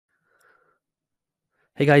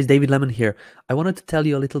Hey guys, David Lemon here. I wanted to tell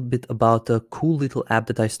you a little bit about a cool little app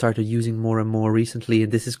that I started using more and more recently,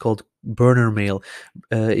 and this is called BurnerMail.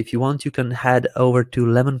 If you want, you can head over to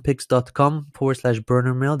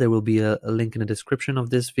lemonpix.com/BurnerMail. There will be a link in the description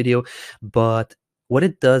of this video, but what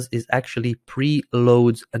it does is actually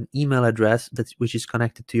preloads an email address which is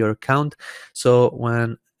connected to your account. So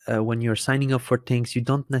when you're signing up for things, you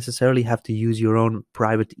don't necessarily have to use your own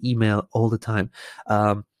private email all the time.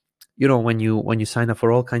 When you sign up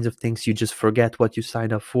for all kinds of things, you just forget what you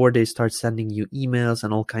signed up for. They start sending you emails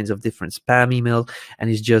and all kinds of different spam emails, and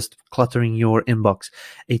it's just cluttering your inbox.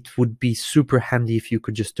 It would be super handy if you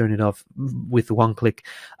could just turn it off with one click.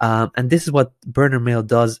 And this is what BurnerMail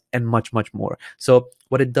does, and much more. So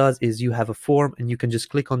what it does is you have a form, and you can just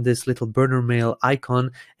click on this little BurnerMail icon,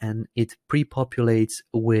 and it pre-populates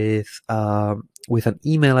with an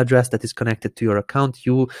email address that is connected to your account.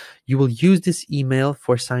 You will use this email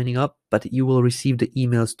for signing up, but you will receive the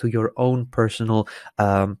emails to your own personal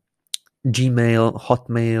Gmail,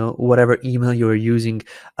 Hotmail, whatever email you're using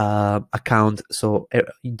account. So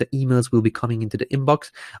the emails will be coming into the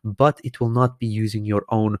inbox, but it will not be using your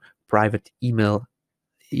own private email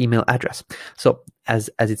address. So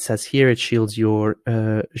as it says here, it shields your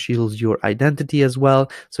identity as well,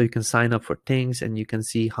 so you can sign up for things and you can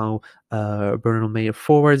see how BurnerMail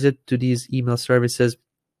forwards it to these email services.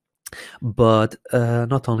 But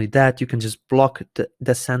not only that, you can just block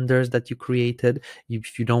the senders that you created.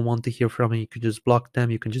 If you don't want to hear from it, you can just block them.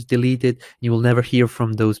 You can just delete it. You will never hear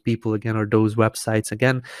from those people again or those websites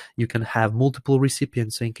again. You can have multiple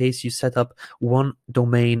recipients, so in case you set up one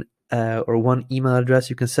domain or one email address,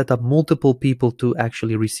 you can set up multiple people to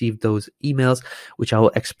actually receive those emails, which I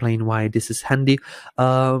will explain why this is handy.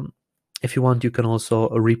 If you want, you can also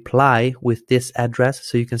reply with this address.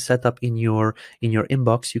 So you can set up in your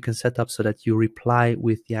inbox, you can set up so that you reply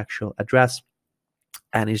with the actual address.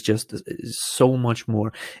 And it's just so much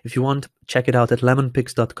more. If you want, check it out at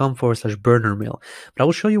lemonpix.com/BurnerMail. But I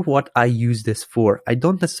will show you what I use this for. I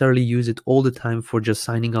don't necessarily use it all the time for just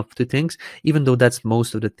signing up to things, even though that's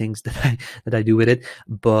most of the things that I do with it.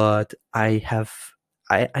 But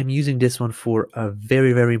I'm using this one for a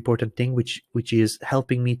very important thing, which is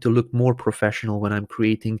helping me to look more professional when I'm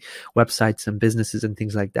creating websites and businesses and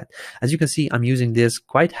things like that. As you can see, I'm using this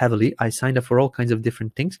quite heavily. I signed up for all kinds of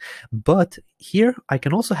different things, but here I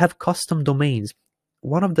can also have custom domains.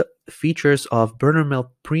 One of the features of BurnerMail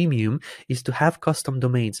Premium is to have custom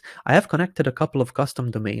domains. I have connected a couple of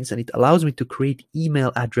custom domains, and it allows me to create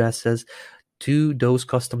email addresses to those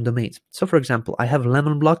custom domains. So for example, I have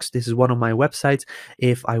LemonBlocks. This is one of my websites.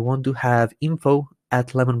 If I want to have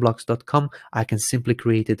info@lemonblocks.com, I can simply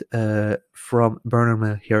create it from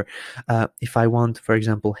BurnerMail here. If I want, for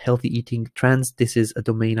example, healthy eating trends, this is a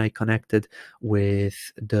domain I connected with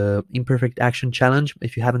the Imperfect Action Challenge.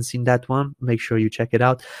 If you haven't seen that one, make sure you check it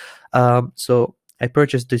out. So I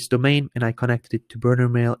purchased this domain and I connected it to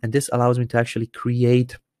BurnerMail, and this allows me to actually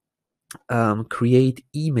create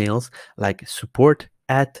emails like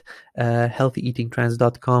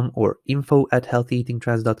support@healthyeatingtrends.com or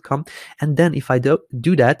info@healthyeatingtrends.com. And then if I do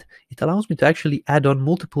that, it allows me to actually add on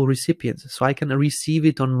multiple recipients. So I can receive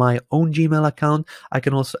it on my own Gmail account. I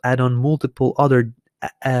can also add on multiple other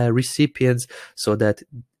recipients, so that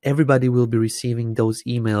everybody will be receiving those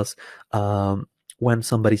emails when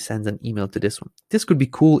somebody sends an email to this one. This could be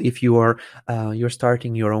cool if you are you're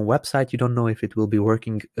starting your own website. You don't know if it will be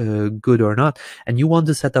working good or not, and you want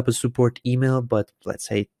to set up a support email, but let's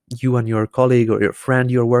say you and your colleague or your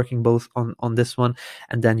friend, you're working both on this one,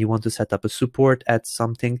 and then you want to set up a support at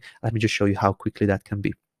something. Let me just show you how quickly that can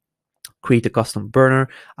be. Create a custom burner.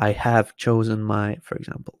 I have chosen for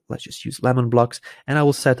example, let's just use LemonBlocks, and I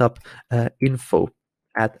will set up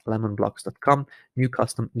info@lemonblocks.com. New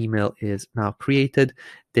custom email is now created.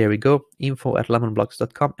 There we go,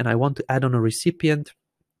 info@lemonblocks.com, and I want to add on a recipient,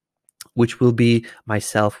 which will be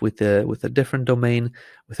myself with a different domain,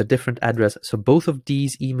 with a different address. So both of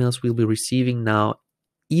these emails will be receiving now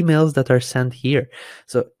emails that are sent here.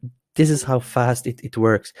 So this is how fast it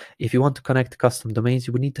works. If you want to connect custom domains,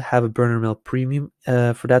 you would need to have a BurnerMail Premium.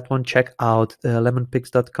 For that one, check out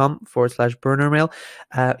lemonpix.com/BurnerMail.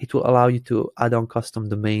 It will allow you to add on custom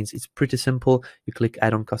domains. It's pretty simple. You click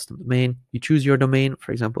add on custom domain. You choose your domain,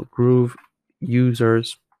 for example,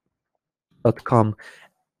 grooveusers.com.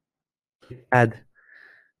 Add.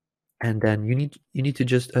 And then you need to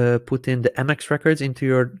just put in the MX records into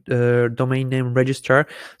your domain name registrar.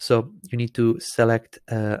 So you need to select,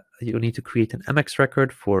 you need to create an MX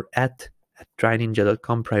record for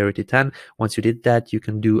 @dryninja.com priority 10. Once you did that, you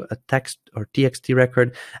can do a text or TXT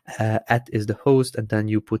record. @ is the host, and then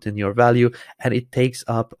you put in your value, and it takes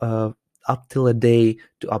up up till a day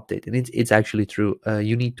to update, and it's actually true.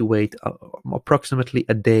 You need to wait approximately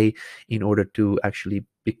a day in order to actually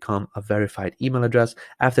become a verified email address.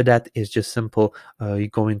 After that, it's just simple. You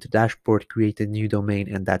go into dashboard, create a new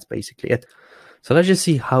domain, and that's basically it. So let's just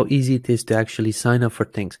see how easy it is to actually sign up for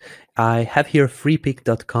things. I have here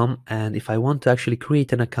freepik.com, and if I want to actually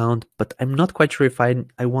create an account, but I'm not quite sure if I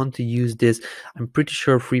want to use this, I'm pretty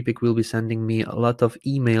sure Freepik will be sending me a lot of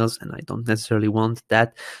emails, and I don't necessarily want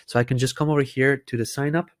that. So I can just come over here to the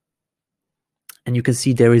sign up, and you can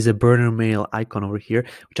see there is a BurnerMail icon over here,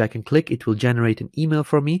 which I can click. It will generate an email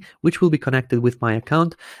for me, which will be connected with my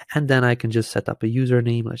account. And then I can just set up a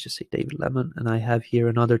username. Let's just say David Lemon. And I have here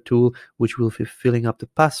another tool, which will be filling up the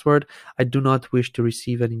password. I do not wish to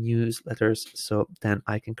receive any newsletters, so then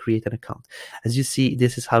I can create an account. As you see,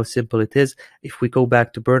 this is how simple it is. If we go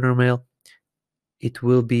back to BurnerMail, it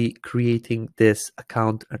will be creating this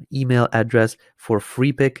account, an email address for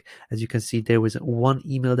Freepik. As you can see, there was one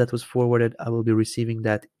email that was forwarded. I will be receiving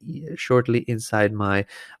that shortly inside my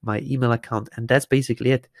email account, and that's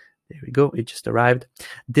basically it. There we go. It just arrived.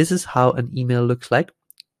 This is how an email looks like.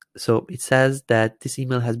 So it says that this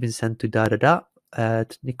email has been sent to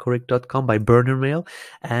at nickorick.com by BurnerMail,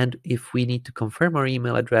 and if we need to confirm our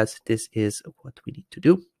email address, this is what we need to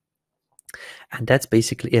do. And that's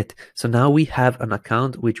basically it. So now we have an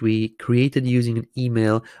account which we created using an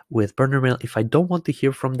email with BurnerMail. If I don't want to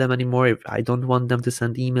hear from them anymore, if I don't want them to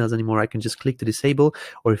send emails anymore, I can just click to disable.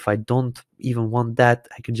 Or if I don't even want that,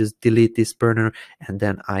 I can just delete this burner, and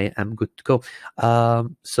then I am good to go.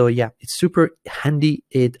 So yeah, it's super handy.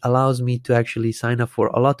 It allows me to actually sign up for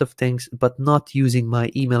a lot of things, but not using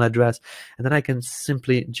my email address. And then I can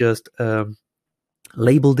simply just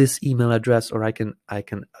label this email address, or I can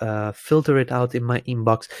filter it out in my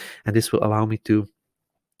inbox, and this will allow me to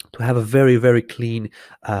have a very, very clean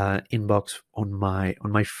inbox on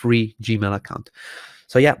my free Gmail account.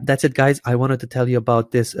 So yeah, that's it, guys. I wanted to tell you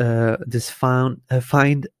about this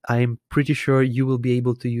find. I'm pretty sure you will be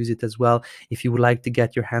able to use it as well. If you would like to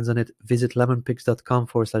get your hands on it, visit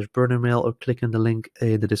lemonpix.com/burnermail, or click on the link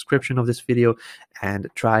in the description of this video and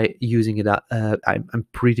try using it. I'm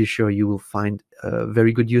pretty sure you will find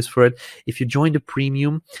very good use for it. If you join the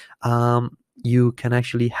premium, you can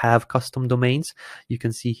actually have custom domains. You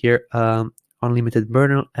can see here unlimited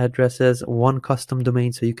burner addresses, one custom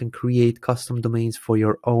domain, so you can create custom domains for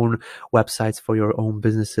your own websites, for your own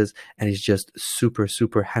businesses, and it's just super,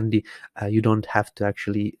 super handy. You don't have to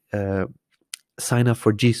actually sign up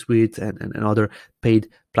for G Suite and other paid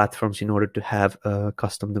platforms in order to have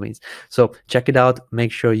custom domains. So check it out.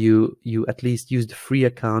 Make sure you at least use the free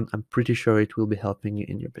account. I'm pretty sure it will be helping you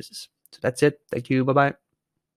in your business. So that's it. Thank you. Bye-bye.